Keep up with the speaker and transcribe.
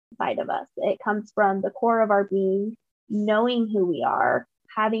inside of us. It comes from the core of our being, knowing who we are,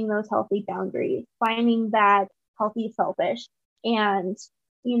 having those healthy boundaries, finding that healthy selfish, and,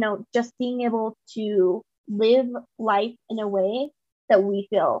 just being able to live life in a way that we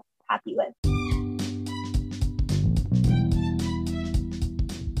feel happy with.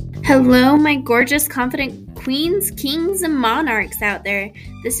 Hello, my gorgeous, confident queens, kings, and monarchs out there.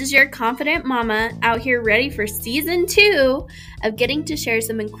 This is your confident mama out here ready for season 2 of getting to share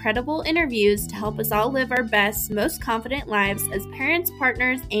some incredible interviews to help us all live our best, most confident lives as parents,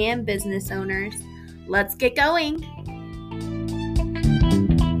 partners, and business owners. Let's get going.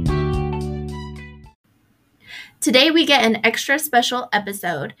 Today we get an extra special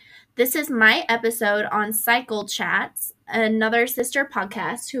episode. This is my episode on Cycle Chats, another sister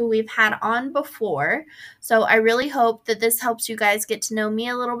podcast who we've had on before. So I really hope that this helps you guys get to know me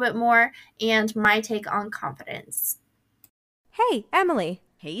a little bit more and my take on confidence. Hey, Emily.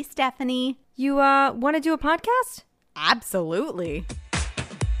 Hey, Stephanie. You want to do a podcast? Absolutely.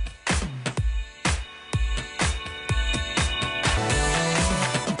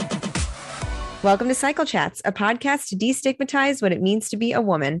 Welcome to Cycle Chats, a podcast to destigmatize what it means to be a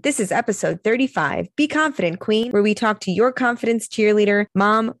woman. This is episode 35, Be Confident Queen, where we talk to your confidence cheerleader,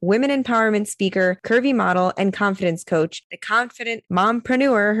 mom, women empowerment speaker, curvy model, and confidence coach, the confident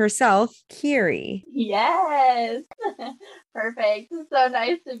mompreneur herself, Kyrie. Yes. Perfect. It's so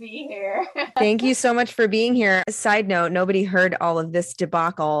nice to be here. Thank you so much for being here. Side note, nobody heard all of this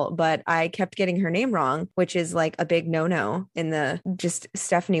debacle, but I kept getting her name wrong, which is like a big no-no in the just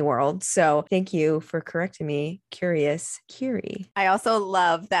Stephanie world. So thank you for correcting me. Curious, Kyrie. I also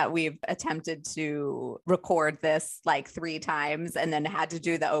love that we've attempted to record this like 3 times and then had to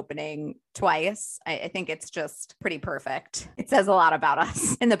do the opening twice. I think it's just pretty perfect. It says a lot about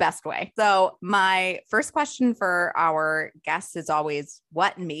us in the best way. So my first question for our guests is always,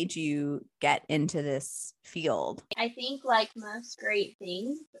 what made you get into this field? I think like most great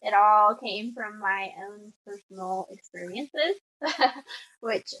things, it all came from my own personal experiences,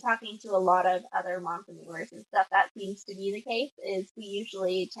 which talking to a lot of other mompreneurs and stuff, that seems to be the case, is we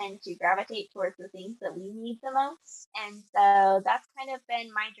usually tend to gravitate towards the things that we need the most. And so that's kind of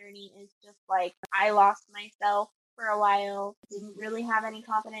been my journey, is just like I lost myself for a while, didn't really have any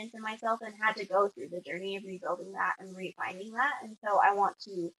confidence in myself, and had to go through the journey of rebuilding that and refinding that. And so I want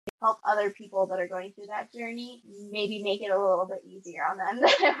to help other people that are going through that journey, maybe make it a little bit easier on them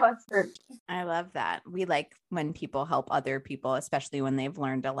than it was for me. I love that. We like when people help other people, especially when they've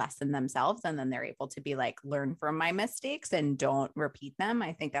learned a lesson themselves and then they're able to be like, learn from my mistakes and don't repeat them.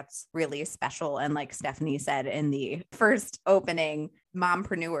 I think that's really special. And like Stephanie said in the first opening,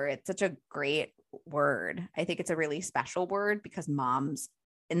 mompreneur, it's such a great word. I think it's a really special word because moms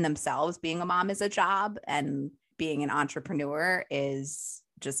in themselves, being a mom is a job, and being an entrepreneur is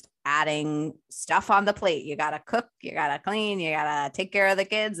just adding stuff on the plate. You got to cook, you got to clean, you got to take care of the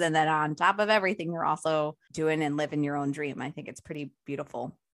kids. And then on top of everything, you're also doing and living your own dream. I think it's pretty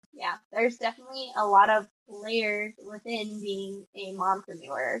beautiful. Yeah, there's definitely a lot of layers within being a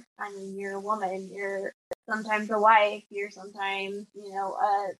mompreneur. I mean, you're a woman, you're sometimes a wife, you're sometimes,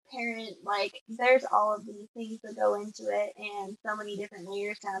 a parent. Like, there's all of these things that go into it and so many different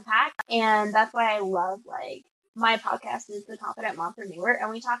layers to unpack. And that's why I love, like, my podcast is The Confident Mompreneur, and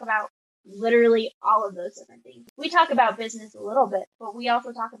we talk about literally all of those different things. We talk about business a little bit, but we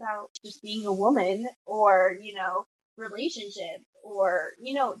also talk about just being a woman, or, relationships, or,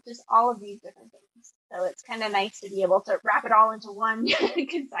 just all of these different things. So it's kind of nice to be able to wrap it all into one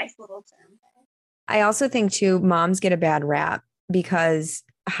concise little term. I also think too, moms get a bad rap because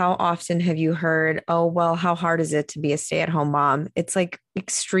how often have you heard, oh, well, how hard is it to be a stay-at-home mom? It's like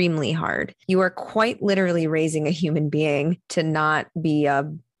extremely hard. You are quite literally raising a human being to not be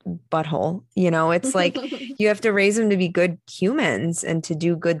a butthole. It's like you have to raise them to be good humans and to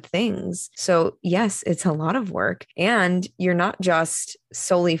do good things. So yes, it's a lot of work, and you're not just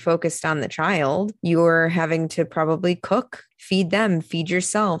solely focused on the child. You're having to probably cook, feed them, feed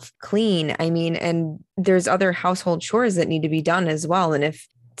yourself, clean. I mean, and there's other household chores that need to be done as well. And if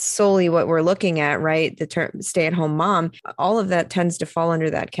solely what we're looking at, right, the term stay-at-home mom, all of that tends to fall under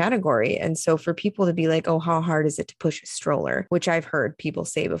that category. And so for people to be like, oh, how hard is it to push a stroller, which I've heard people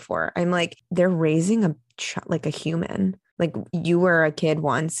say before, I'm like, they're raising like a human. Like, you were a kid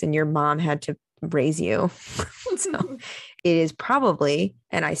once and your mom had to raise you. So it is probably,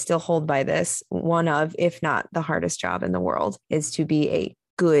 and I still hold by this, one of, if not the hardest job in the world, is to be a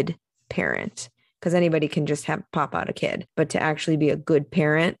good parent. Because anybody can just pop out a kid, but to actually be a good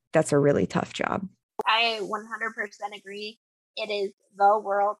parent, that's a really tough job. I 100% agree. it is the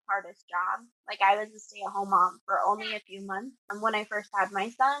world's hardest job. Like, I was a stay-at-home mom for only a few months when I first had my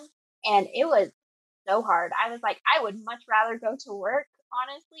son, and it was so hard. I was like, I would much rather go to work,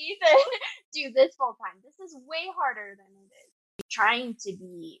 honestly, than do this full time. This is way harder than it is trying to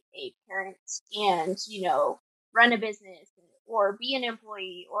be a parent and, run a business or be an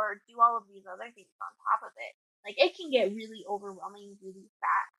employee or do all of these other things on top of it. Like, it can get really overwhelming really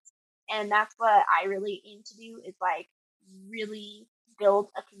fast. And that's what I really aim to do, is like really build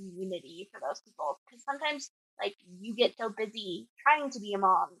a community for those people. Because sometimes, like, you get so busy trying to be a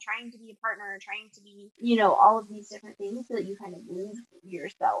mom, trying to be a partner, trying to be, all of these different things that you kind of lose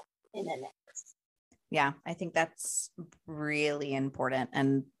yourself in the mix. Yeah, I think that's really important.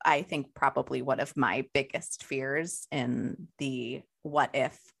 And I think probably one of my biggest fears in the what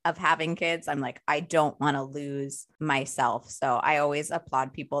if of having kids, I'm like, I don't want to lose myself. So I always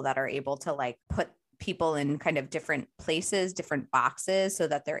applaud people that are able to like put people in kind of different places, different boxes, so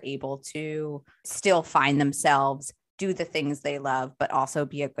that they're able to still find themselves, do the things they love, but also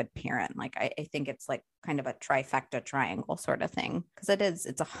be a good parent. Like, I think it's like kind of a trifecta triangle sort of thing, because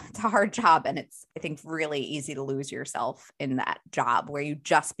it's a hard job. And it's, I think, really easy to lose yourself in that job where you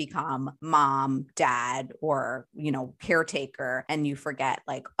just become mom, dad, or, caretaker. And you forget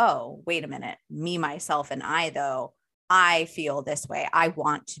like, oh, wait a minute, me, myself, and I, though, I feel this way. I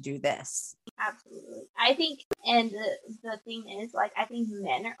want to do this. Absolutely. I think, and the thing is, like, I think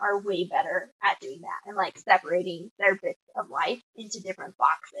men are way better at doing that and like separating their bits of life into different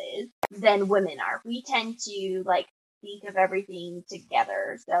boxes than women are. We tend to like think of everything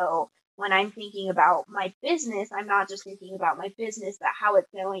together. So when I'm thinking about my business, I'm not just thinking about my business, but how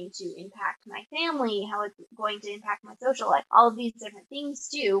it's going to impact my family, how it's going to impact my social life, all of these different things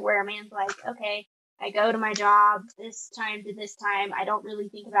too, where a man's like, okay, I go to my job this time to this time. I don't really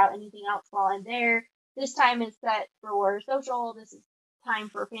think about anything else while I'm there. This time is set for social. This is time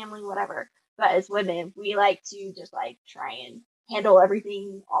for family, whatever. But as women, we like to just like try and handle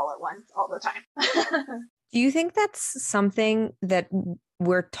everything all at once, all the time. Do you think that's something that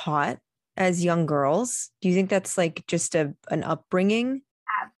we're taught as young girls? Do you think that's like just an upbringing?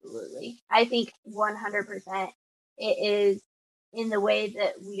 Absolutely. I think 100% it is in the way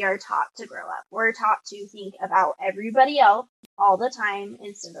that we are taught to grow up. We're taught to think about everybody else all the time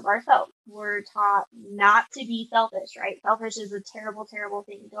instead of ourselves. We're taught not to be selfish, right? Selfish is a terrible, terrible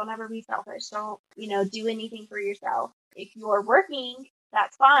thing. Don't ever be selfish. Don't, do anything for yourself. If you're working,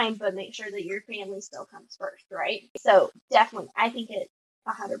 that's fine, but make sure that your family still comes first, right? So definitely, I think it's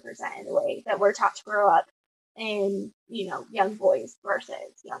 100% in the way that we're taught to grow up in, young boys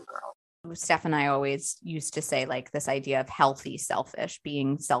versus young girls. Steph and I always used to say like this idea of healthy selfish,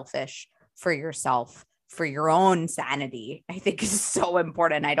 being selfish for yourself, for your own sanity, I think is so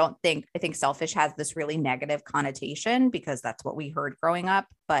important. I think selfish has this really negative connotation because that's what we heard growing up.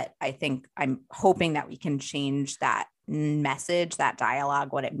 But I think I'm hoping that we can change that message, that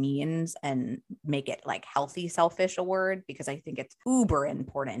dialogue, what it means, and make it like healthy selfish a word, because I think it's uber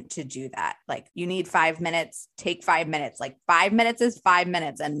important to do that. Like, you need 5 minutes, take 5 minutes. Like, 5 minutes is 5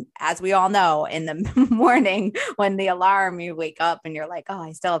 minutes. And as we all know, in the morning when the alarm, you wake up and you're like, oh,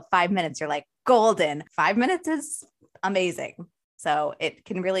 I still have 5 minutes. You're like, golden. 5 minutes is amazing. So it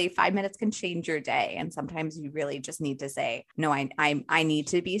can really, 5 minutes can change your day. And sometimes you really just need to say, no, I need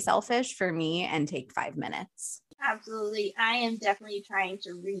to be selfish for me and take 5 minutes. Absolutely. I am definitely trying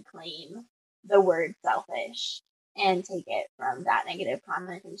to reclaim the word selfish and take it from that negative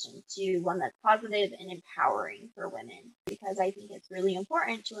connotation to one that's positive and empowering for women, because I think it's really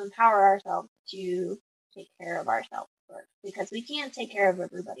important to empower ourselves to take care of ourselves first, because we can't take care of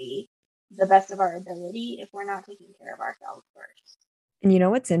everybody the best of our ability if we're not taking care of ourselves first. And you know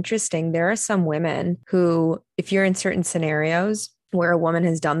what's interesting? There are some women who, if you're in certain scenarios where a woman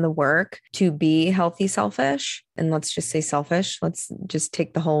has done the work to be healthy selfish, and let's just say selfish, let's just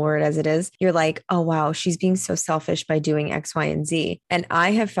take the whole word as it is, you're like, oh, wow, she's being so selfish by doing X, Y, and Z. And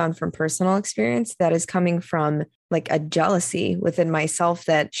I have found from personal experience that is coming from like a jealousy within myself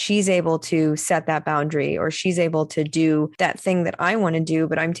that she's able to set that boundary, or she's able to do that thing that I want to do,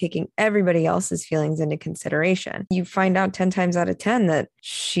 but I'm taking everybody else's feelings into consideration. You find out 10 times out of 10 that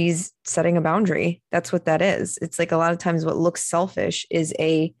she's setting a boundary. That's what that is. It's like a lot of times what looks selfish is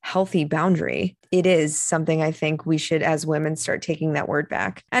a healthy boundary. It is something I think we should, as women, start taking that word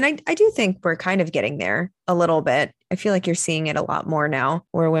back. And I do think we're kind of getting there a little bit. I feel like you're seeing it a lot more now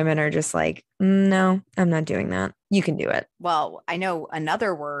where women are just like, no, I'm not doing that. You can do it. Well, I know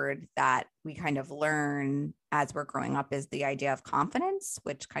another word that we kind of learn as we're growing up is the idea of confidence,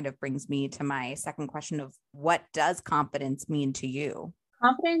 which kind of brings me to my second question of what does confidence mean to you?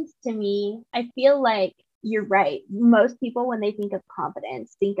 Confidence to me, I feel like you're right. Most people, when they think of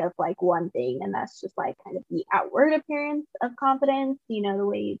confidence, think of like one thing, and that's just like kind of the outward appearance of confidence, you know, the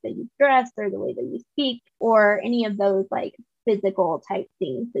way that you dress or the way that you speak or any of those like physical type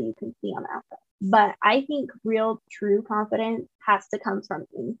things that you can see on the outside. But I think real true confidence has to come from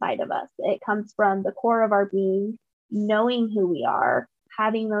inside of us. It comes from the core of our being, knowing who we are,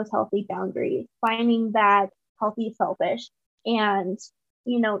 having those healthy boundaries, finding that healthy selfish, and,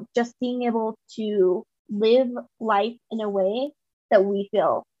 you know, just being able to live life in a way that we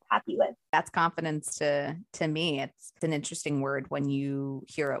feel happy with. That's confidence to me. It's an interesting word when you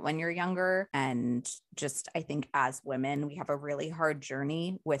hear it when you're younger. And just, I think as women, we have a really hard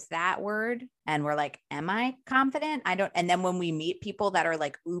journey with that word. And we're like, am I confident? I don't. And then when we meet people that are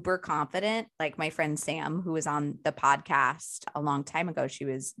like uber confident, like my friend Sam, who was on the podcast a long time ago, she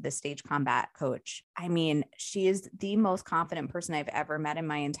was the stage combat coach. I mean, she is the most confident person I've ever met in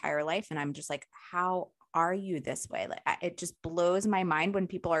my entire life. And I'm just like, how are you this way? Like, it just blows my mind when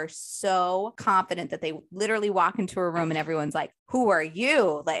people are so confident that they literally walk into a room and everyone's like, who are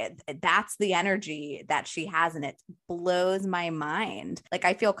you? Like, that's the energy that she has. And it blows my mind. Like,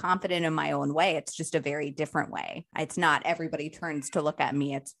 I feel confident in my own way. It's just a very different way. It's not everybody turns to look at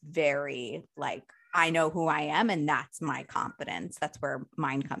me. It's very like, I know who I am, and that's my confidence. That's where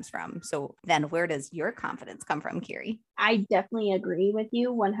mine comes from. So then where does your confidence come from, Kyrie? I definitely agree with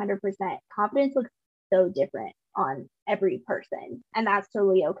you 100%. Confidence looks so different on every person, and that's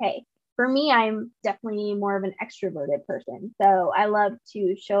totally okay. For me, I'm definitely more of an extroverted person. So I love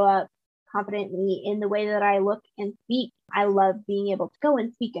to show up confidently in the way that I look and speak. I love being able to go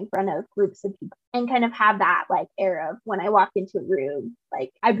and speak in front of groups of people and kind of have that like air of when I walk into a room,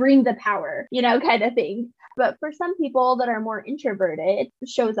 like I bring the power, you know, kind of thing. But for some people that are more introverted, it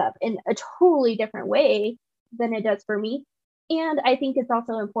shows up in a totally different way than it does for me. And I think it's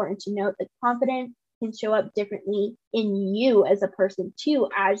also important to note that confidence can show up differently in you as a person too,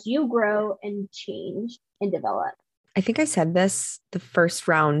 as you grow and change and develop. I think I said this the first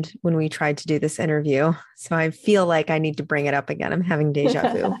round when we tried to do this interview. So I feel like I need to bring it up again. I'm having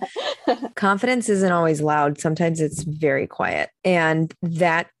deja vu. Confidence isn't always loud. Sometimes it's very quiet. And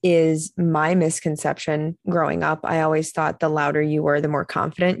that is my misconception growing up. I always thought the louder you were, the more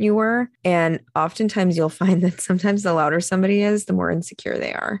confident you were. And oftentimes you'll find that sometimes the louder somebody is, the more insecure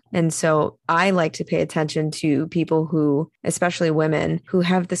they are. And so I like to pay attention to people who, especially women, who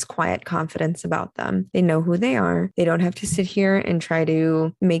have this quiet confidence about them. They know who they are. They don't have to sit here and try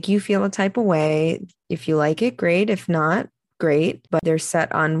to make you feel a type of way. If you like it, great. If not, great. But they're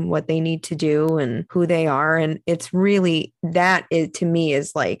set on what they need to do and who they are. And it's really, that is, to me,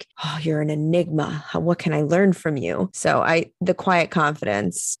 is like, oh, you're an enigma. What can I learn from you? So the quiet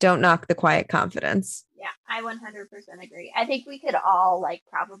confidence, don't knock the quiet confidence. Yeah, I 100% agree. I think we could all like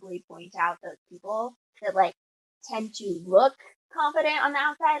probably point out those people that like tend to look confident on the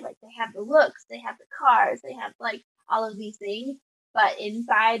outside. Like they have the looks, they have the cars, they have like all of these things, but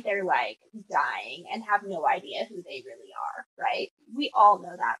inside they're like dying and have no idea who they really are, right? We all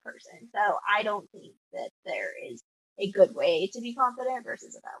know that person. So I don't think that there is a good way to be confident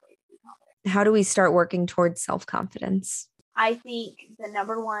versus a bad way to be confident. How do we start working towards self-confidence? I think the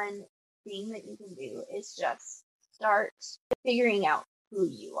number one thing that you can do is just start figuring out who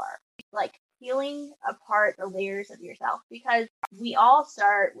you are. Like peeling apart the layers of yourself, because we all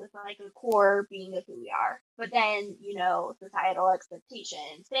start with like a core being of who we are, but then, you know, societal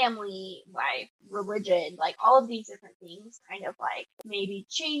expectations, family, life, religion, like all of these different things kind of like maybe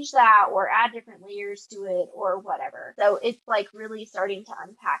change that or add different layers to it or whatever. So it's like really starting to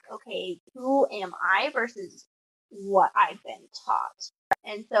unpack, okay, who am I versus what I've been taught.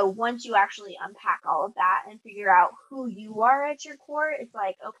 And so once you actually unpack all of that and figure out who you are at your core, it's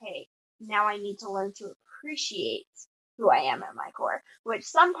like, okay, now I need to learn to appreciate who I am at my core, which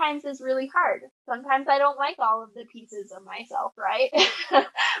sometimes is really hard. Sometimes I don't like all of the pieces of myself, right?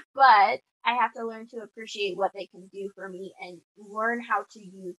 But I have to learn to appreciate what they can do for me and learn how to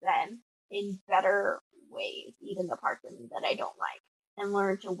use them in better ways, even the parts of me that I don't like, and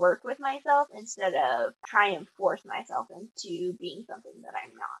learn to work with myself instead of try and force myself into being something that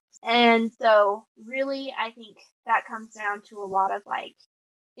I'm not. And so really, I think that comes down to a lot of like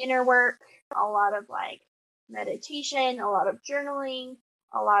inner work, a lot of like meditation, a lot of journaling,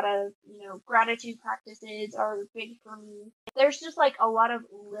 a lot of, you know, gratitude practices are big for me. There's just like a lot of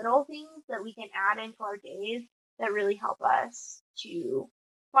little things that we can add into our days that really help us to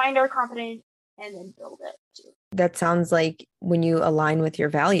find our confidence and then build it too. That sounds like when you align with your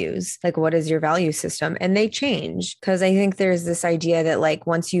values, like what is your value system? And they change, because I think there's this idea that like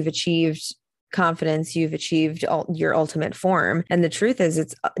once you've achieved confidence, you've achieved your ultimate form. And the truth is,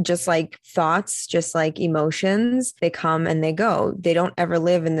 it's just like thoughts, just like emotions, they come and they go. They don't ever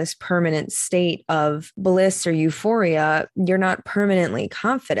live in this permanent state of bliss or euphoria. You're not permanently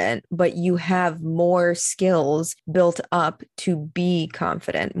confident, but you have more skills built up to be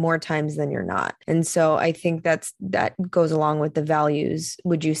confident more times than you're not. And so I think that goes along with the values.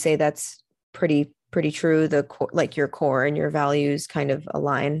 Would you say that's pretty true? Like your core and your values kind of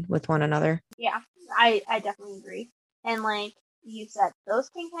align with one another? Yeah, I definitely agree. And like you said, those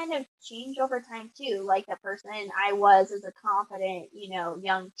can kind of change over time too. Like the person I was as a confident,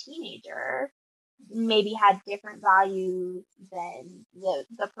 young teenager maybe had different values than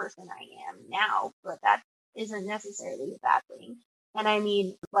the person I am now, but that isn't necessarily a bad thing. And I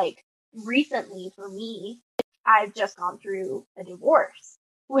mean, like recently for me, I've just gone through a divorce,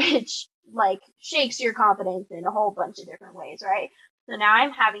 which like shakes your confidence in a whole bunch of different ways, right? So now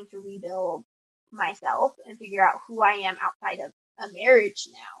I'm having to rebuild myself and figure out who I am outside of a marriage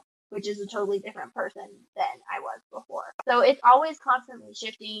now, which is a totally different person than I was before. So it's always constantly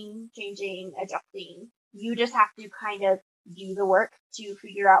shifting, changing, adjusting. You just have to kind of do the work to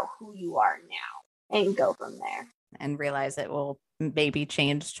figure out who you are now and go from there. And realize it will maybe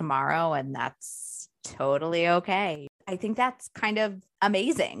change tomorrow, and that's totally okay. I think that's kind of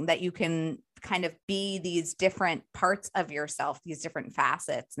amazing that you can kind of be these different parts of yourself, these different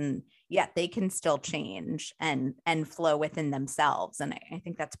facets, and yet they can still change and flow within themselves. And I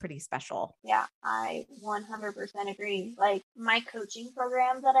think that's pretty special. Yeah, I 100% agree. Like my coaching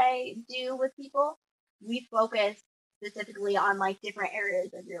program that I do with people, we focus specifically on like different areas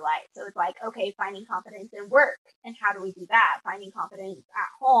of your life. So it's like, okay, finding confidence in work, and how do we do that? Finding confidence at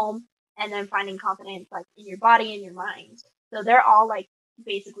home, and then finding confidence like in your body and your mind. So they're all like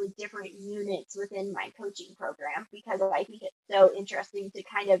basically different units within my coaching program, because I think it's so interesting to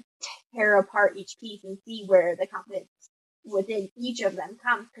kind of tear apart each piece and see where the confidence within each of them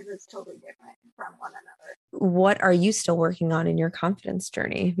comes, because it's totally different from one another. What are you still working on in your confidence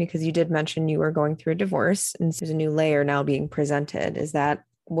journey? Because you did mention you were going through a divorce and there's a new layer now being presented. Is that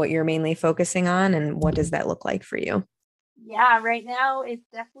what you're mainly focusing on, and what does that look like for you? Yeah, right now it's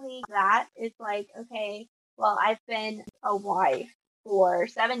definitely that. It's like, okay, well, I've been a wife for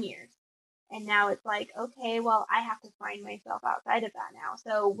 7 years. And now it's like, okay, well, I have to find myself outside of that now.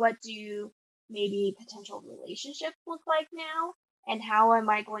 So what do maybe potential relationships look like now? And how am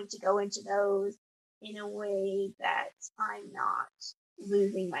I going to go into those in a way that I'm not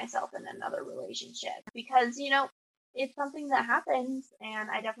losing myself in another relationship? Because, it's something that happens. And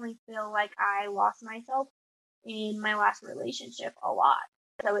I definitely feel like I lost myself in my last relationship a lot.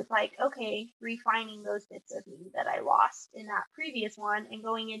 So it's like, okay, refining those bits of me that I lost in that previous one and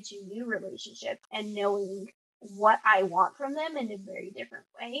going into new relationships and knowing what I want from them in a very different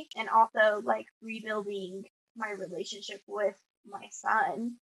way. And also like rebuilding my relationship with my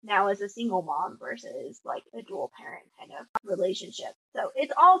son now as a single mom versus like a dual parent kind of relationship. So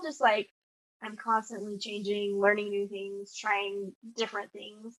it's all just like I'm constantly changing, learning new things, trying different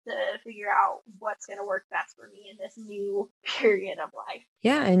things to figure out what's going to work best for me in this new period of life.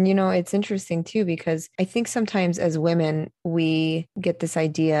 Yeah. And, it's interesting too, because I think sometimes as women, we get this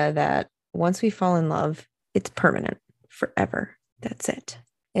idea that once we fall in love, it's permanent forever. That's it.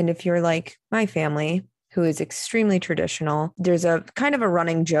 And if you're like my family, who is extremely traditional, there's a kind of a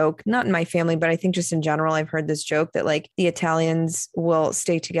running joke, not in my family, but I think just in general, I've heard this joke that like the Italians will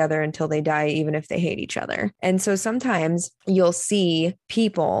stay together until they die, even if they hate each other. And so sometimes you'll see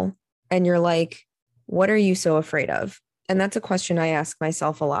people and you're like, what are you so afraid of? And that's a question I ask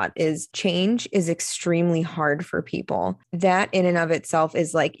myself a lot. Is change is extremely hard for people. That in and of itself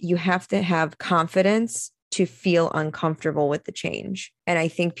is like, you have to have confidence to feel uncomfortable with the change. And I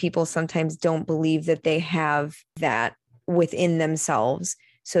think people sometimes don't believe that they have that within themselves.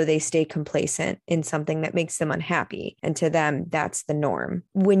 So they stay complacent in something that makes them unhappy. And to them, that's the norm.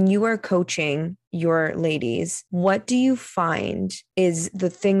 When you are coaching your ladies, what do you find is the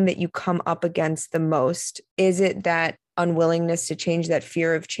thing that you come up against the most? Is it that unwillingness to change, that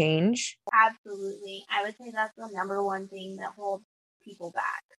fear of change? Absolutely. I would say that's the number one thing that holds people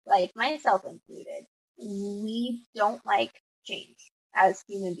back, like myself included. We don't like change as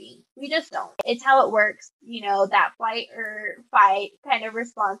human beings. We just don't. It's how it works, that flight or fight kind of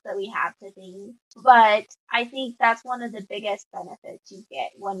response that we have to things. But I think that's one of the biggest benefits you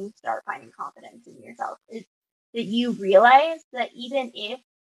get when you start finding confidence in yourself, is that you realize that even if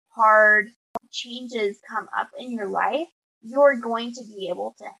hard changes come up in your life, you're going to be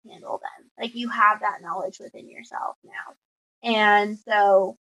able to handle them. Like you have that knowledge within yourself now. And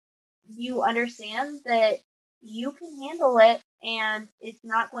so you understand that you can handle it, and it's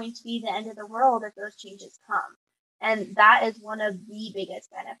not going to be the end of the world if those changes come. And that is one of the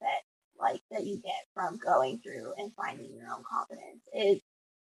biggest benefits like that you get from going through and finding your own confidence is,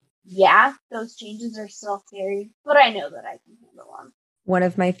 yeah, those changes are still scary, but I know that I can handle them. One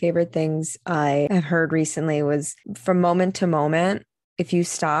of my favorite things I have heard recently was from moment to moment, if you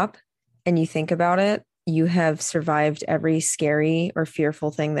stop and you think about it, you have survived every scary or fearful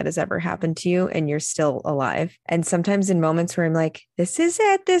thing that has ever happened to you, and you're still alive. And sometimes in moments where I'm like, this is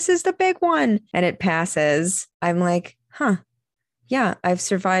it, this is the big one, and it passes, I'm like, huh, yeah, I've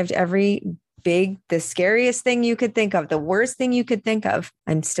survived every the scariest thing you could think of, the worst thing you could think of.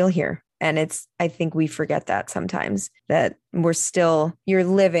 I'm still here. And I think we forget that sometimes, that you're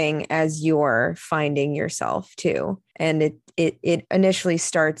living as you're finding yourself too. And it initially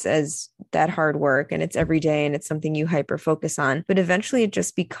starts as that hard work, and it's every day, and it's something you hyper focus on, but eventually it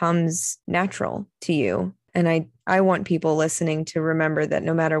just becomes natural to you. And I want people listening to remember that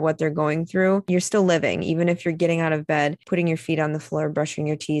no matter what they're going through, you're still living. Even if you're getting out of bed, putting your feet on the floor, brushing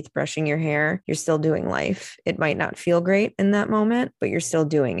your teeth, brushing your hair, you're still doing life. It might not feel great in that moment, but you're still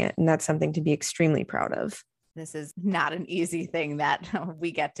doing it. And that's something to be extremely proud of. This is not an easy thing that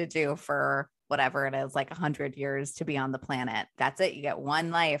we get to do for whatever it is, like 100 years to be on the planet. That's it. You get one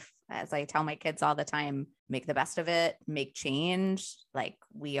life. As I tell my kids all the time, make the best of it, make change. Like,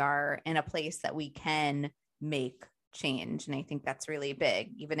 we are in a place that we can make change. And I think that's really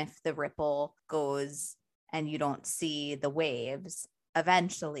big. Even if the ripple goes and you don't see the waves,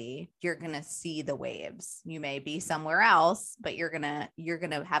 eventually you're going to see the waves. You may be somewhere else, but you're going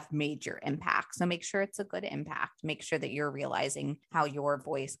to have made your impact. So make sure it's a good impact. Make sure that you're realizing how your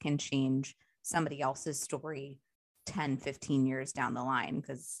voice can change somebody else's story 10, 15 years down the line,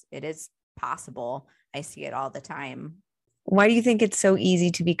 because it is possible. I see it all the time. Why do you think it's so easy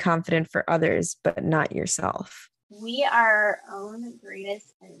to be confident for others, but not yourself? We are our own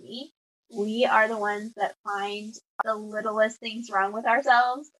greatest enemy. We are the ones that find the littlest things wrong with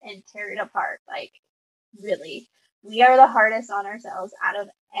ourselves and tear it apart. Like, really, we are the hardest on ourselves out of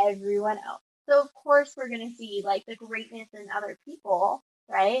everyone else. So of course we're going to see like the greatness in other people,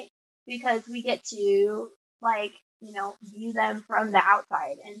 right? Because we get to like, view them from the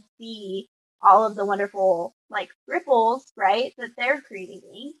outside and see all of the wonderful like ripples, right, that they're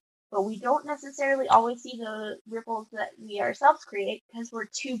creating. But we don't necessarily always see the ripples that we ourselves create because we're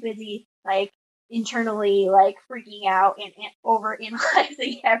too busy like internally like freaking out and over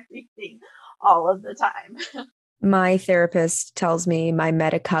analyzing everything all of the time. My therapist tells me my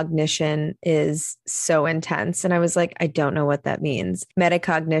metacognition is so intense. And I was like, I don't know what that means.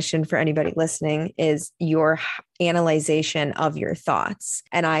 Metacognition, for anybody listening, is your analyzation of your thoughts.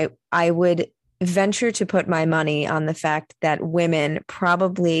 And I would venture to put my money on the fact that women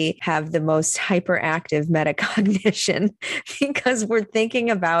probably have the most hyperactive metacognition because we're thinking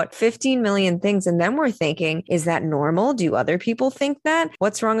about 15 million things. And then we're thinking, is that normal? Do other people think that?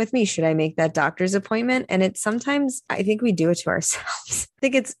 What's wrong with me? Should I make that doctor's appointment? And it's sometimes, I think we do it to ourselves. I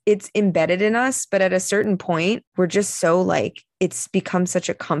think it's embedded in us, but at a certain point, we're just so like, it's become such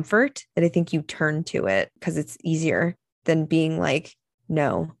a comfort that I think you turn to it because it's easier than being like,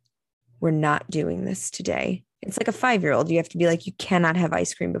 no, we're not doing this today. It's like a 5-year-old. You have to be like, you cannot have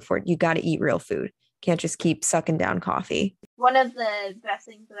ice cream before. You got to eat real food. Can't just keep sucking down coffee. One of the best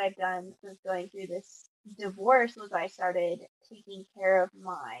things that I've done since going through this divorce was I started taking care of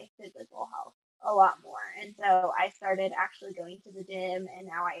my physical health a lot more. And so I started actually going to the gym, and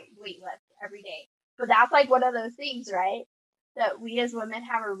now I weight lift every day. But that's like one of those things, right? That we as women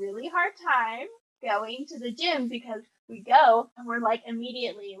have a really hard time going to the gym because we go and we're like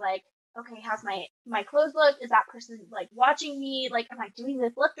immediately like, okay, how's my clothes look? Is that person like watching me? Like, am I doing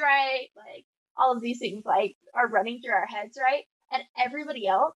this lift right? Like, all of these things like are running through our heads, right? And everybody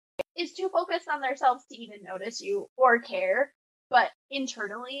else is too focused on themselves to even notice you or care. But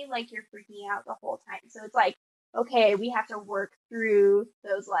internally, like, you're freaking out the whole time. So it's like, okay, we have to work through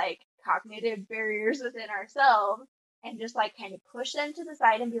those like cognitive barriers within ourselves and just like kind of push them to the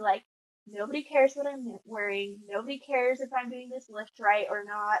side and be like, nobody cares what I'm wearing. Nobody cares if I'm doing this lift right or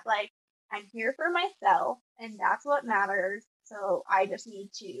not. Like, I'm here for myself, and that's what matters. So I just need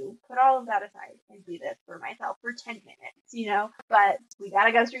to put all of that aside and do this for myself for 10 minutes, But we got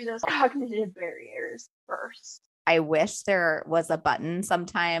to go through those cognitive barriers first. I wish there was a button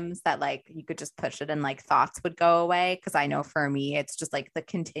sometimes that like you could just push it and like thoughts would go away. Cause I know for me, it's just like the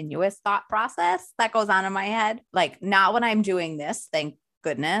continuous thought process that goes on in my head. Like, not when I'm doing this, thank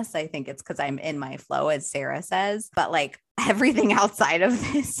goodness. I think it's because I'm in my flow, as Sarah says, but like everything outside of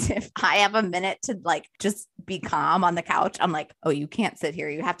this, if I have a minute to like just be calm on the couch, I'm like, oh, you can't sit here.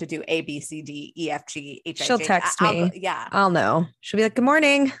 You have to do A, B, C, D, E, F, G, H, I, J. She'll text me. Yeah. I'll know. She'll be like, good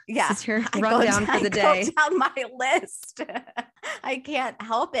morning. Yeah. This is your rundown for the day. Go down my list. I can't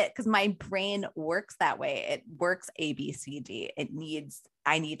help it because my brain works that way. It works A, B, C, D.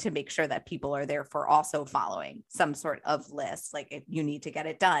 I need to make sure that people are there for also following some sort of list. Like if you need to get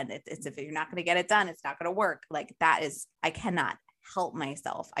it done, it's if you're not going to get it done, it's not going to work. Like that is, I cannot help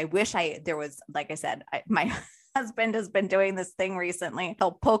myself. I wish there was, like I said, my husband has been doing this thing recently.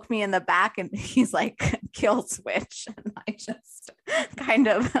 He'll poke me in the back and he's like, kill switch. And I just kind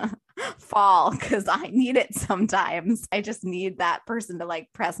of fall because I need it sometimes. I just need that person to like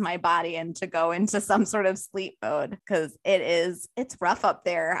press my body and to go into some sort of sleep mode because it's rough up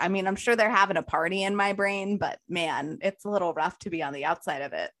there. I mean, I'm sure they're having a party in my brain, but man, it's a little rough to be on the outside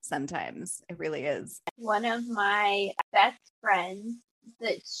of it sometimes. It really is. One of my best friends,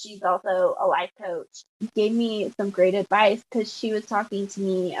 that she's also a life coach, gave me some great advice because she was talking to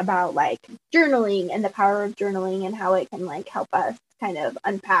me about like journaling and the power of journaling and how it can like help us kind of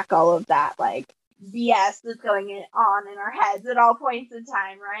unpack all of that like BS that's going on in our heads at all points in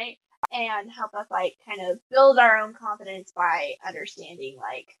time, right? And help us like kind of build our own confidence by understanding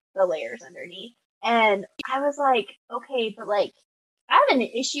like the layers underneath. And I was like, okay, but like I have an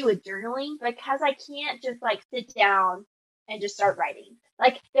issue with journaling because I can't just like sit down and just start writing.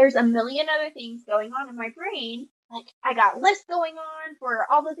 Like there's a million other things going on in my brain. Like I got lists going on for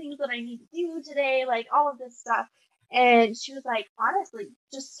all the things that I need to do today, like all of this stuff. And she was like, honestly,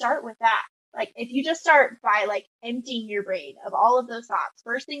 just start with that. Like if you just start by like emptying your brain of all of those thoughts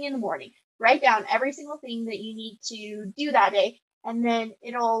first thing in the morning, write down every single thing that you need to do that day. And then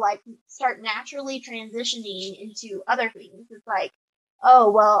it'll like start naturally transitioning into other things. It's like,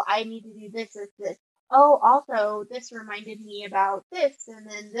 oh, well, I need to do this. Oh, also, this reminded me about this, and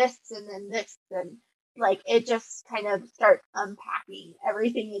then this, and then this. And like it just kind of starts unpacking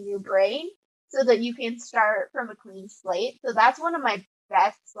everything in your brain so that you can start from a clean slate. So that's one of my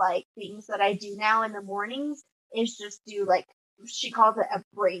best like things that I do now in the mornings is just do like, she calls it a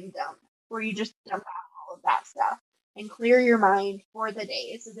brain dump, where you just dump out all of that stuff and clear your mind for the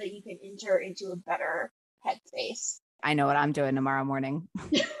day so that you can enter into a better headspace. I know what I'm doing tomorrow morning.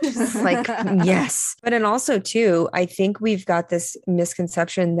 Like, yes. But and also too, I think we've got this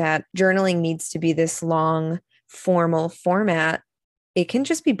misconception that journaling needs to be this long formal format. It can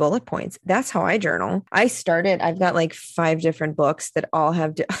just be bullet points. That's how I journal. I've got like 5 different books that all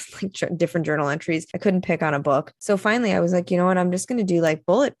have like different journal entries. I couldn't pick on a book. So finally I was like, you know what? I'm just going to do like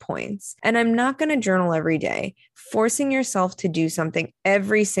bullet points, and I'm not going to journal every day. Forcing yourself to do something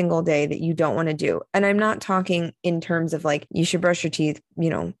every single day that you don't want to do. And I'm not talking in terms of like, you should brush your teeth,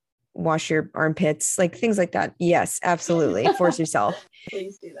 wash your armpits, like things like that. Yes, absolutely. Force yourself.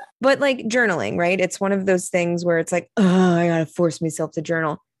 Please do that. But like journaling, right? It's one of those things where it's like, oh, I got to force myself to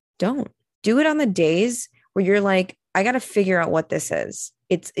journal. Don't do it on the days where you're like, I got to figure out what this is.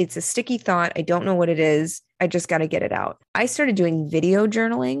 It's a sticky thought. I don't know what it is. I just got to get it out. I started doing video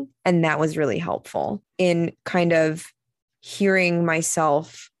journaling, and that was really helpful in kind of hearing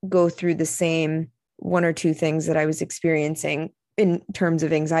myself go through the same 1 or 2 things that I was experiencing in terms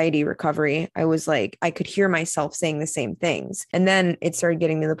of anxiety recovery. I was like, I could hear myself saying the same things. And then it started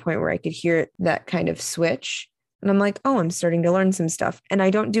getting to the point where I could hear that kind of switch. And I'm like, oh, I'm starting to learn some stuff. And I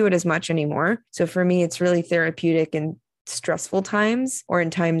don't do it as much anymore. So for me, it's really therapeutic in stressful times, or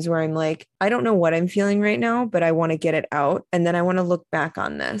in times where I'm like, I don't know what I'm feeling right now, but I want to get it out. And then I want to look back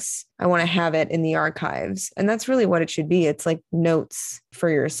on this. I want to have it in the archives. And that's really what it should be. It's like notes for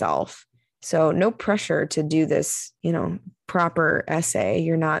yourself. So no pressure to do this, proper essay.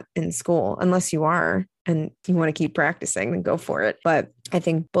 You're not in school unless you are and you want to keep practicing, then go for it. But I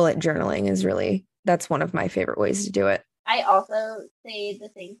think bullet journaling that's one of my favorite ways to do it. I also say the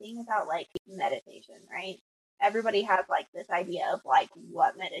same thing about like meditation, right? Everybody has like this idea of like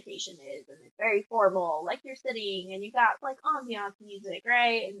what meditation is, and it's very formal, like you're sitting and you got like ambiance music,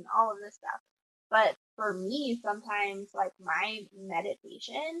 right? And all of this stuff. But for me, sometimes like my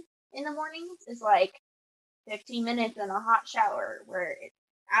meditation in the mornings is like 15 minutes in a hot shower where it's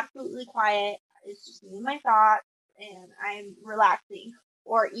absolutely quiet. It's just me and my thoughts, and I'm relaxing.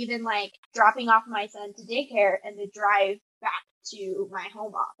 Or even like dropping off my son to daycare and the drive back to my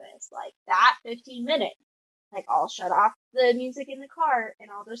home office. Like that 15 minutes, like I'll shut off the music in the car and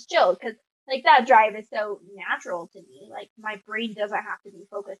I'll just chill, because like that drive is so natural to me. Like my brain doesn't have to be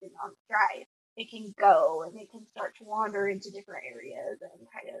focusing on the drive. It can go and it can start to wander into different areas and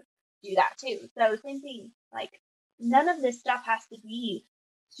kind of do that too. So same thing, like none of this stuff has to be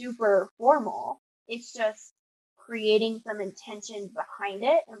super formal. It's just creating some intention behind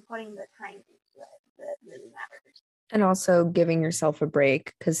it and putting the time into it that really matters. And also giving yourself a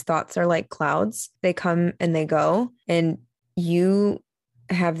break, because thoughts are like clouds. They come and they go, and you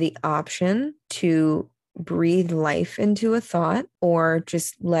have the option to breathe life into a thought or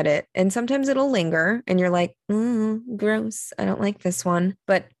just let it. And sometimes it'll linger and you're like, gross, I don't like this one.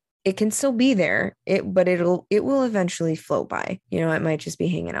 But it can still be there. It will eventually float by. It might just be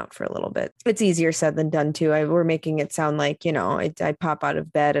hanging out for a little bit. It's easier said than done too. We're making it sound like, I pop out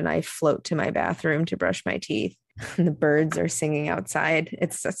of bed and I float to my bathroom to brush my teeth. And the birds are singing outside.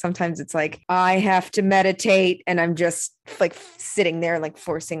 Sometimes it's like I have to meditate and I'm just like sitting there, like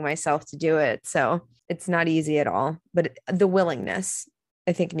forcing myself to do it. So it's not easy at all, but the willingness,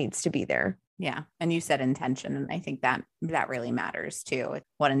 I think, needs to be there. Yeah. And you said intention. And I think that really matters too.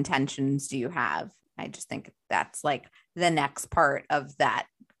 What intentions do you have? I just think that's like the next part of that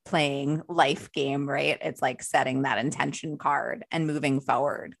playing life game, right? It's like setting that intention card and moving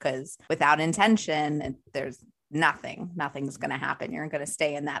forward, because without intention, there's nothing's going to happen. You're going to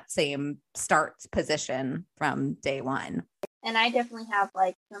stay in that same start position from day one. And I definitely have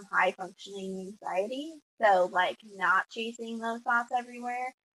like some high functioning anxiety. So like not chasing those thoughts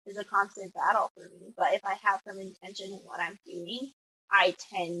everywhere is a constant battle for me. But if I have some intention in what I'm doing, I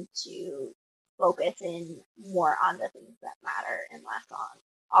tend to focus in more on the things that matter and less on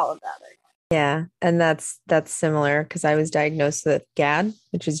all of the other. Yeah. And that's similar, because I was diagnosed with GAD,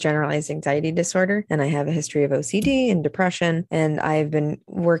 which is generalized anxiety disorder. And I have a history of OCD and depression. And I've been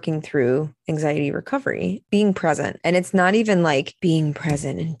working through anxiety recovery, being present. And it's not even like being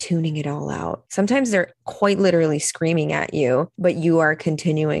present and tuning it all out. Sometimes they're quite literally screaming at you, but you are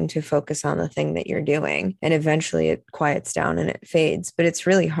continuing to focus on the thing that you're doing. And eventually it quiets down and it fades. But it's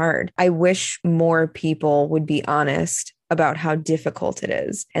really hard. I wish more people would be honest about how difficult it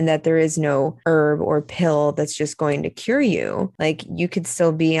is, and that there is no herb or pill that's just going to cure you. Like, you could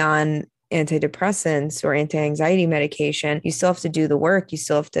still be on antidepressants or anti-anxiety medication. You still have to do the work. You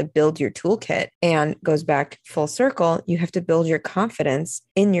still have to build your toolkit, and goes back full circle. You have to build your confidence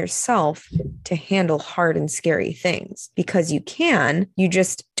in yourself to handle hard and scary things, because you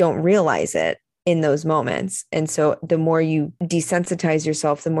just don't realize it in those moments. And so the more you desensitize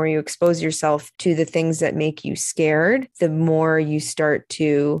yourself, the more you expose yourself to the things that make you scared, the more you start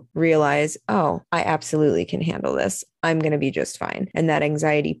to realize, oh, I absolutely can handle this. I'm going to be just fine. And that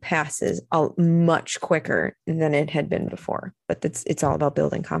anxiety passes much quicker than it had been before. But it's all about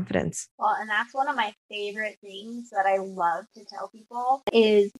building confidence. Well, and that's one of my favorite things that I love to tell people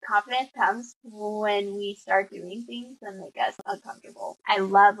is confidence comes when we start doing things that make us uncomfortable. I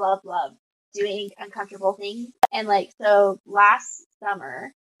love, love, love doing uncomfortable things. And like, so last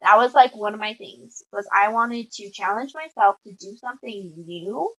summer, that was like one of my things, was I wanted to challenge myself to do something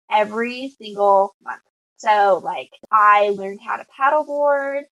new every single month. So like, I learned how to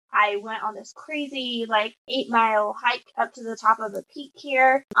paddleboard. I went on this crazy like 8-mile hike up to the top of a peak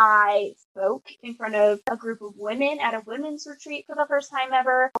here. I spoke in front of a group of women at a women's retreat for the first time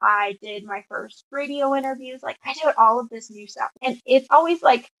ever. I did my first radio interviews. Like, I did all of this new stuff. And it's always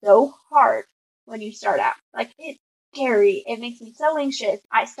like so hard when you start out. Like, it's scary. It makes me so anxious.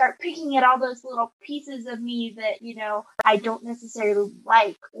 I start picking at all those little pieces of me that, I don't necessarily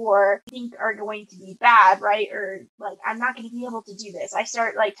like or think are going to be bad, right? Or like, I'm not going to be able to do this. I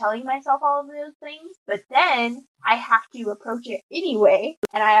start like telling myself all of those things, but then I have to approach it anyway.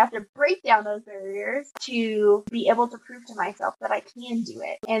 And I have to break down those barriers to be able to prove to myself that I can do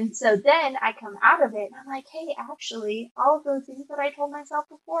it. And so then I come out of it and I'm like, hey, actually, all of those things that I told myself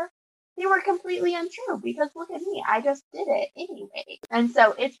before, they were completely untrue, because look at me, I just did it anyway. And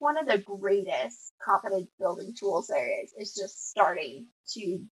so it's one of the greatest confidence building tools there is. It's just starting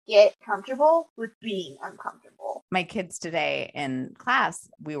to get comfortable with being uncomfortable. My kids today in class,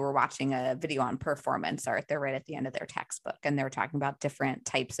 we were watching a video on performance art. They're right at the end of their textbook, and they were talking about different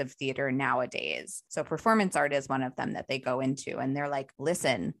types of theater nowadays. So performance art is one of them that they go into, and they're like,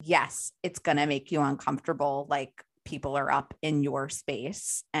 listen, yes, it's going to make you uncomfortable. Like, people are up in your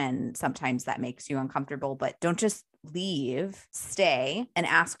space, and sometimes that makes you uncomfortable, but don't just leave, stay and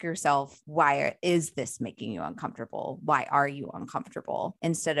ask yourself, why is this making you uncomfortable? Why are you uncomfortable?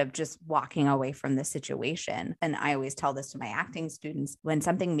 Instead of just walking away from the situation. And I always tell this to my acting students, when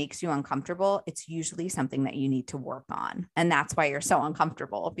something makes you uncomfortable, it's usually something that you need to work on. And that's why you're so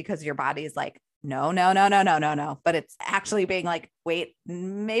uncomfortable, because your body is like, no. But it's actually being like, wait,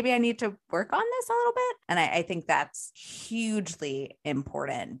 maybe I need to work on this a little bit. And I think that's hugely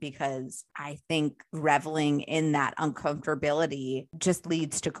important, because I think reveling in that uncomfortability just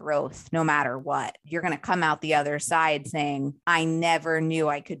leads to growth no matter what. You're going to come out the other side saying, I never knew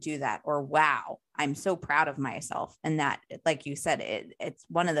I could do that, or wow, I'm so proud of myself. And that, like you said, it's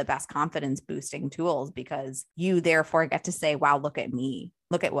one of the best confidence boosting tools, because you therefore get to say, wow, look at me.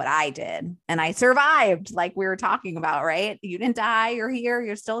 Look at what I did. And I survived, like we were talking about, right? You didn't die. You're here.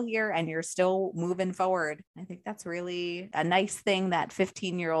 You're still here, and you're still moving forward. I think that's really a nice thing that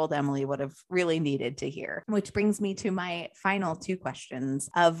 15-year-old Emily would have really needed to hear. Which brings me to my final two questions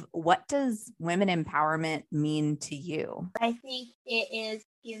of, what does women empowerment mean to you? I think it is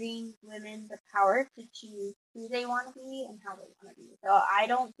giving women the power to choose who they want to be and how they want to be. So I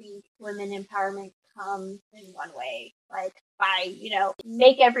don't think women empowerment comes in one way, like by,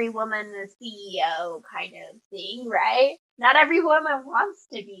 make every woman a CEO kind of thing, right? Not every woman wants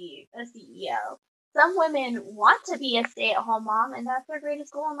to be a CEO. Some women want to be a stay-at-home mom, and that's their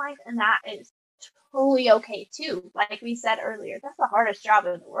greatest goal in life, and that is totally okay too. Like we said earlier, that's the hardest job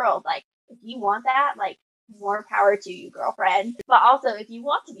in the world. Like, if you want that, like, more power to you, girlfriend. But also, if you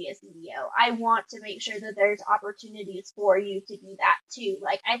want to be a CEO, I want to make sure that there's opportunities for you to do that too.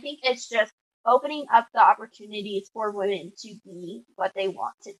 Like, I think it's just opening up the opportunities for women to be what they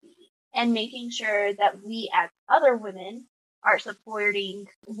want to be, and making sure that we as other women are supporting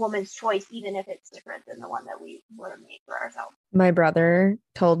woman's choice, even if it's different than the one that we would have made for ourselves. My brother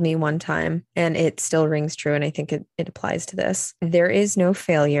told me one time, and it still rings true, and I think it applies to this. There is no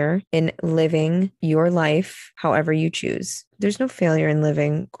failure in living your life however you choose. There's no failure in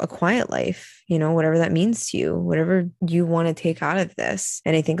living a quiet life, whatever that means to you, whatever you want to take out of this.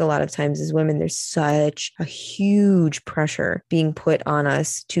 And I think a lot of times as women, there's such a huge pressure being put on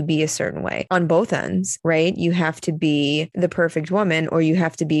us to be a certain way on both ends, right? You have to be the perfect woman, or you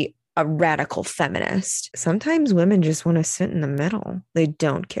have to be a radical feminist. Sometimes women just want to sit in the middle. They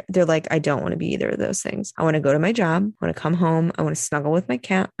don't care. They're like, I don't want to be either of those things. I want to go to my job. I want to come home. I want to snuggle with my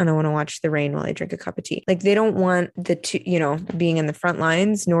cat, and I want to watch the rain while I drink a cup of tea. Like, they don't want the two, being in the front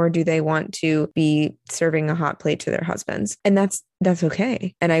lines, nor do they want to be serving a hot plate to their husbands. And that's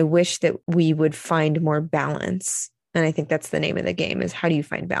okay. And I wish that we would find more balance. And I think that's the name of the game, is how do you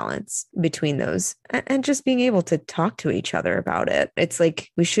find balance between those, and just being able to talk to each other about it. It's like,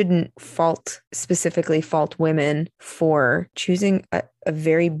 we shouldn't specifically fault women for choosing a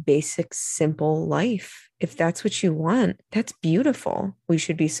very basic, simple life. If that's what you want, that's beautiful. We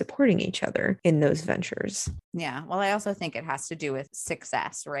should be supporting each other in those ventures. Yeah. Well, I also think it has to do with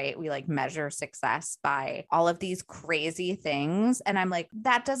success, right? We measure success by all of these crazy things. And I'm like,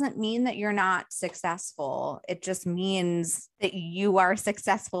 that doesn't mean that you're not successful. It just means that you are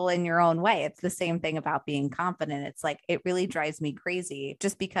successful in your own way. It's the same thing about being confident. It's like, it really drives me crazy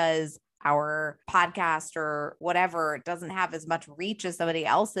just because our podcast or whatever doesn't have as much reach as somebody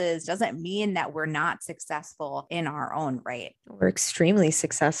else's doesn't mean that we're not successful in our own right. We're extremely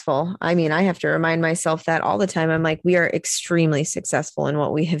successful. I mean, I have to remind myself that all the time. I'm like, we are extremely successful in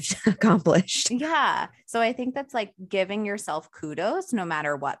what we have accomplished. Yeah. So I think that's like giving yourself kudos no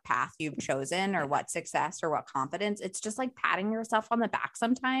matter what path you've chosen or what success or what confidence. It's just like patting yourself on the back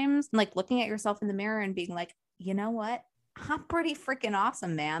sometimes, and like looking at yourself in the mirror and being like, you know what? I'm pretty freaking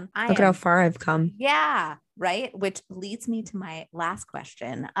awesome, man. Look at how far I've come. Yeah. Right. Which leads me to my last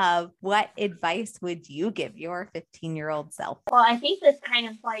question of, what advice would you give your 15-year-old self? Well, I think this kind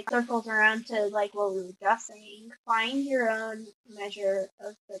of like circles around to like what we were just saying. Find your own measure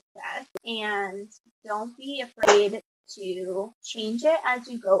of success, and don't be afraid to change it as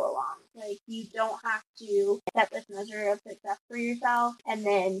you go along. Like, you don't have to set this measure of success for yourself and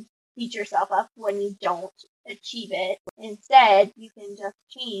then beat yourself up when you don't achieve it. Instead, you can just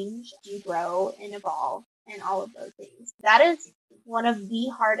change, you grow and evolve, and all of those things. That is one of the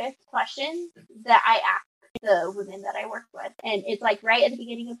hardest questions that I ask the women that I work with. And it's like right at the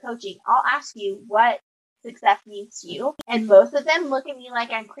beginning of coaching, I'll ask you what success means to you. And most of them look at me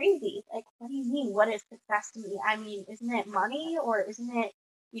like I'm crazy. Like, what do you mean? What is success to me? I mean, isn't it money, or isn't it,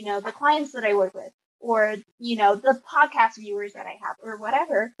 the clients that I work with, or, the podcast viewers that I have, or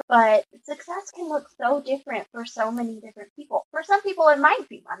whatever. But success can look so different for so many different people. For some people, it might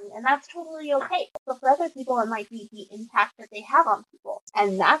be money, and that's totally okay. But for other people, it might be the impact that they have on people,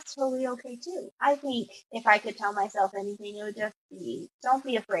 and that's totally okay too. I think if I could tell myself anything, it would just be, don't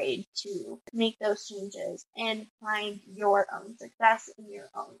be afraid to make those changes and find your own success in your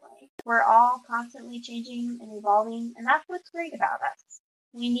own way. We're all constantly changing and evolving, and that's what's great about us.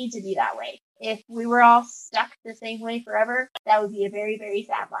 we need to be that way. If we were all stuck the same way forever, that would be a very, very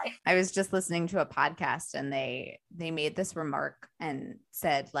sad life. I was just listening to a podcast and they made this remark and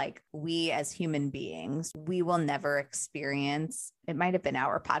said, like, we as human beings, we will never experience, it might have been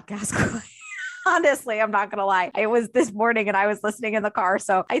our podcast. Honestly, I'm not going to lie. It was this morning and I was listening in the car.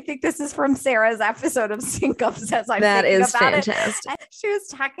 So I think this is from Sarah's episode of Sync Ups as I'm That thinking is about fantastic. it. She was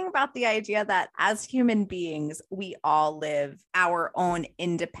talking about the idea that as human beings, we all live our own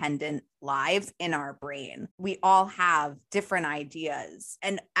independent lives in our brain. We all have different ideas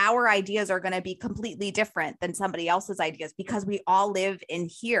and our ideas are going to be completely different than somebody else's ideas because we all live in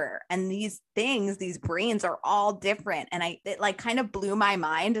here. And these things, these brains are all different. And it like kind of blew my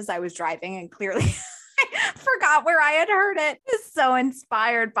mind as I was driving, and clearly I forgot where I had heard it. It's so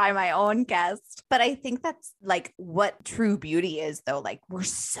inspired by my own guest. But I think that's like what true beauty is, though. Like, we're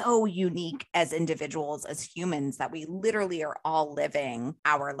so unique as individuals, as humans, that we literally are all living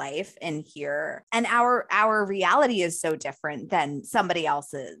our life in here. And our reality is so different than somebody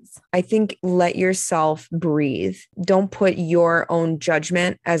else's. I think let yourself breathe. Don't put your own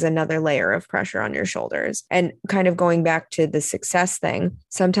judgment as another layer of pressure on your shoulders. And kind of going back to the success thing,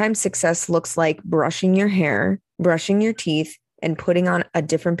 sometimes success looks like brushing your hair, brushing your teeth, and putting on a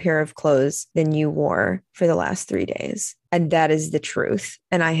different pair of clothes than you wore for the last 3 days. And that is the truth.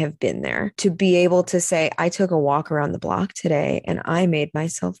 And I have been there. To be able to say, I took a walk around the block today and I made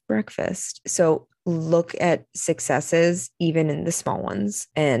myself breakfast. So look at successes, even in the small ones,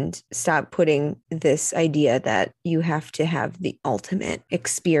 and stop putting this idea that you have to have the ultimate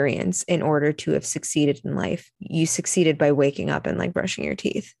experience in order to have succeeded in life. You succeeded by waking up and like brushing your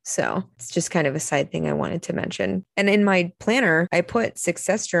teeth. So it's just kind of a side thing I wanted to mention. And in my planner, I put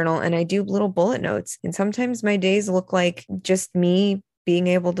success journal and I do little bullet notes. And sometimes my days look like just me being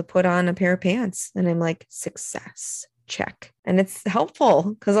able to put on a pair of pants. And I'm like, success. Check. And it's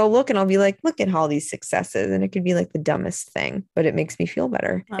helpful because I'll look and I'll be like, look at all these successes. And it could be like the dumbest thing, but it makes me feel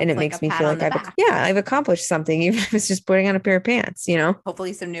better. Well, and it like makes a me pat feel on like the back. I've accomplished something, even if it's just putting on a pair of pants, you know?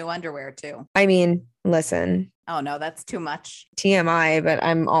 Hopefully some new underwear too. I mean, listen, Oh no, that's too much. TMI, but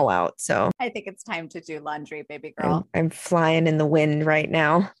I'm all out. So I think it's time to do laundry, baby girl. I'm flying in the wind right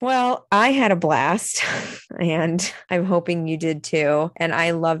now. Well, I had a blast and I'm hoping you did too. And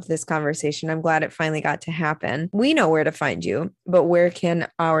I loved this conversation. I'm glad it finally got to happen. We know where to find you, but where can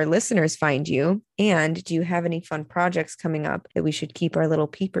our listeners find you? And do you have any fun projects coming up that we should keep our little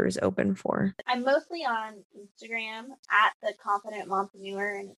peepers open for? I'm mostly on Instagram at the Confident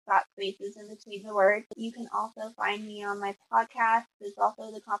Mompreneur, and it's got spaces in between the words. You can also find me on my podcast. It's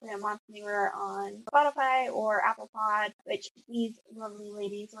also the Confident Mompreneur on Spotify or Apple Pod, which these lovely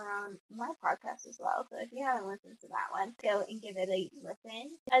ladies were on my podcast as well. So if you haven't listened to that one, go and give it a listen.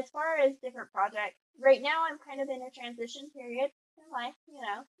 As far as different projects, right now I'm kind of in a transition period in life,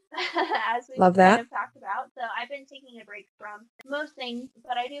 as we kind of talked about. So I've been taking a break from most things,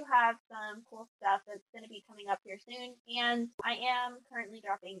 but I do have some cool stuff that's going to be coming up here soon. And I am currently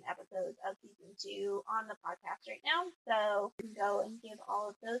dropping episodes of season 2 on the podcast right now. So you can go and give all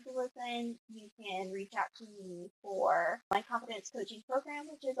of those a listen. You can reach out to me for my confidence coaching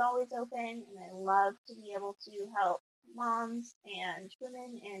program, which is always open. And I love to be able to help moms and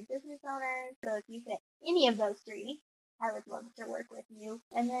women and business owners. So if you fit any of those three, I would love to work with you.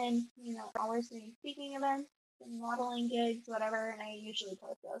 And then, always doing speaking events and modeling gigs, whatever. And I usually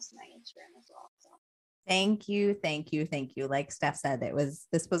post those to my Instagram as well. So thank you. Like Steph said,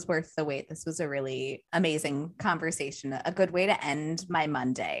 this was worth the wait. This was a really amazing conversation, a good way to end my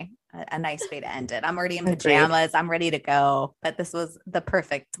Monday, a nice way to end it. I'm already in pajamas. I'm ready to go, but this was the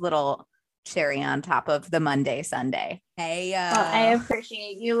perfect little cherry on top of the Monday, Sunday. Hey, well, I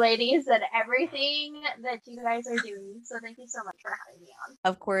appreciate you ladies and everything that you guys are doing. So thank you so much for having me on.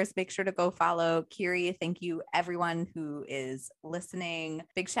 Of course, make sure to go follow Kyrie. Thank you, everyone who is listening.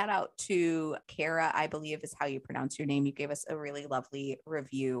 Big shout out to Kara, I believe is how you pronounce your name. You gave us a really lovely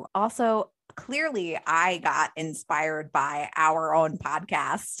review. Also, clearly I got inspired by our own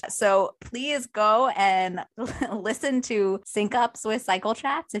podcast. So please go and listen to Sync Ups with Cycle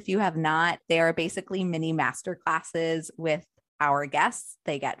Chats. If you have not, they are basically mini master classes with our guests.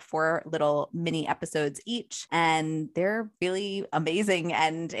 They get 4 little mini episodes each, and they're really amazing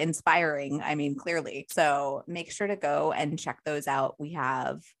and inspiring. I mean, clearly. So make sure to go and check those out.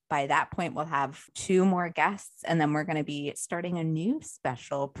 By that point, we'll have 2 more guests, and then we're going to be starting a new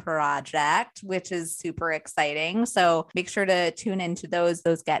special project, which is super exciting. So make sure to tune into those.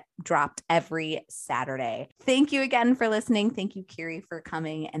 Those get dropped every Saturday. Thank you again for listening. Thank you, Kyrie, for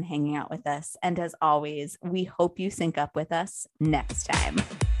coming and hanging out with us. And as always, we hope you sync up with us next time.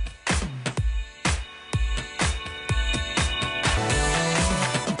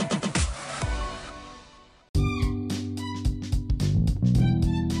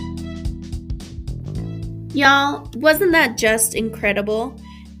 Y'all, wasn't that just incredible?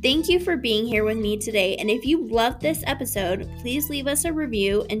 Thank you for being here with me today. And if you loved this episode, please leave us a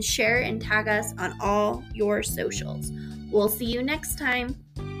review and share and tag us on all your socials. We'll see you next time.